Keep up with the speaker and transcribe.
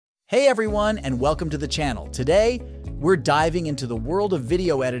Hey everyone, and welcome to the channel. Today, we're diving into the world of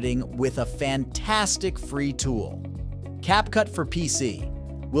video editing with a fantastic free tool, CapCut for PC.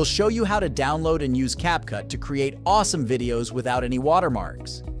 We'll show you how to download and use CapCut to create awesome videos without any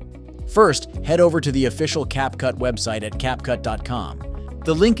watermarks. First, head over to the official CapCut website at CapCut.com.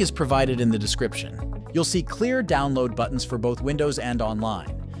 The link is provided in the description. You'll see clear download buttons for both Windows and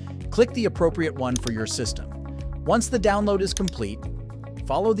online. Click the appropriate one for your system. Once the download is complete,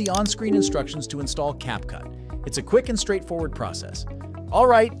 follow the on-screen instructions to install CapCut. It's a quick and straightforward process. All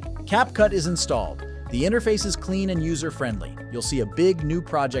right, CapCut is installed. The interface is clean and user-friendly. You'll see a big New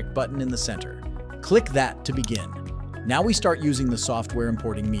Project button in the center. Click that to begin. Now we start using the software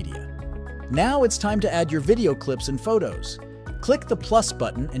importing media. Now it's time to add your video clips and photos. Click the plus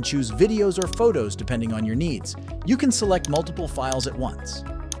button and choose videos or photos depending on your needs. You can select multiple files at once.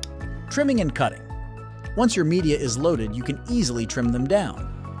 Trimming and cutting. Once your media is loaded, you can easily trim them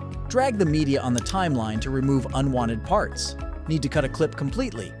down. Drag the media on the timeline to remove unwanted parts. Need to cut a clip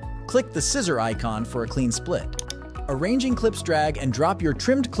completely? Click the scissor icon for a clean split. Arranging clips, drag and drop your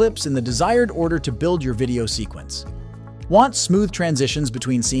trimmed clips in the desired order to build your video sequence. Want smooth transitions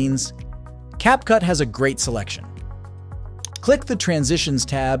between scenes? CapCut has a great selection. Click the Transitions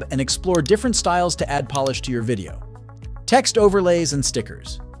tab and explore different styles to add polish to your video. Text overlays and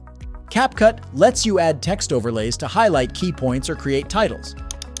stickers. CapCut lets you add text overlays to highlight key points or create titles.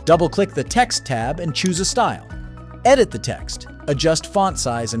 Double-click the Text tab and choose a style. Edit the text, adjust font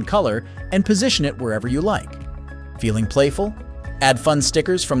size and color, and position it wherever you like. Feeling playful? Add fun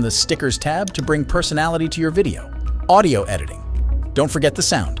stickers from the Stickers tab to bring personality to your video. Audio editing. Don't forget the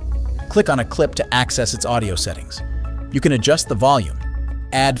sound. Click on a clip to access its audio settings. You can adjust the volume,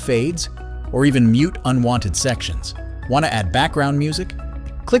 add fades, or even mute unwanted sections. Want to add background music?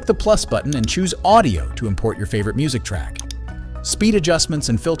 Click the plus button and choose Audio to import your favorite music track. Speed adjustments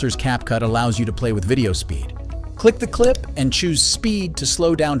and filters. CapCut allows you to play with video speed. Click the clip and choose Speed to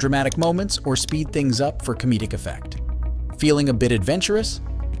slow down dramatic moments or speed things up for comedic effect. Feeling a bit adventurous?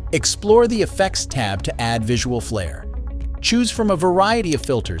 Explore the Effects tab to add visual flair. Choose from a variety of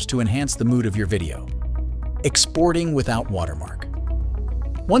filters to enhance the mood of your video. Exporting without watermark.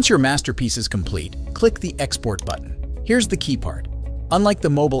 Once your masterpiece is complete, click the Export button. Here's the key part. Unlike the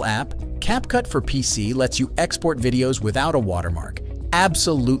mobile app, CapCut for PC lets you export videos without a watermark,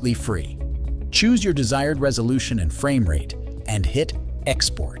 absolutely free. Choose your desired resolution and frame rate, and hit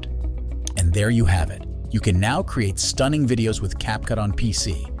Export. And there you have it. You can now create stunning videos with CapCut on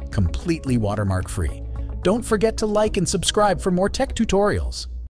PC, completely watermark-free. Don't forget to like and subscribe for more tech tutorials.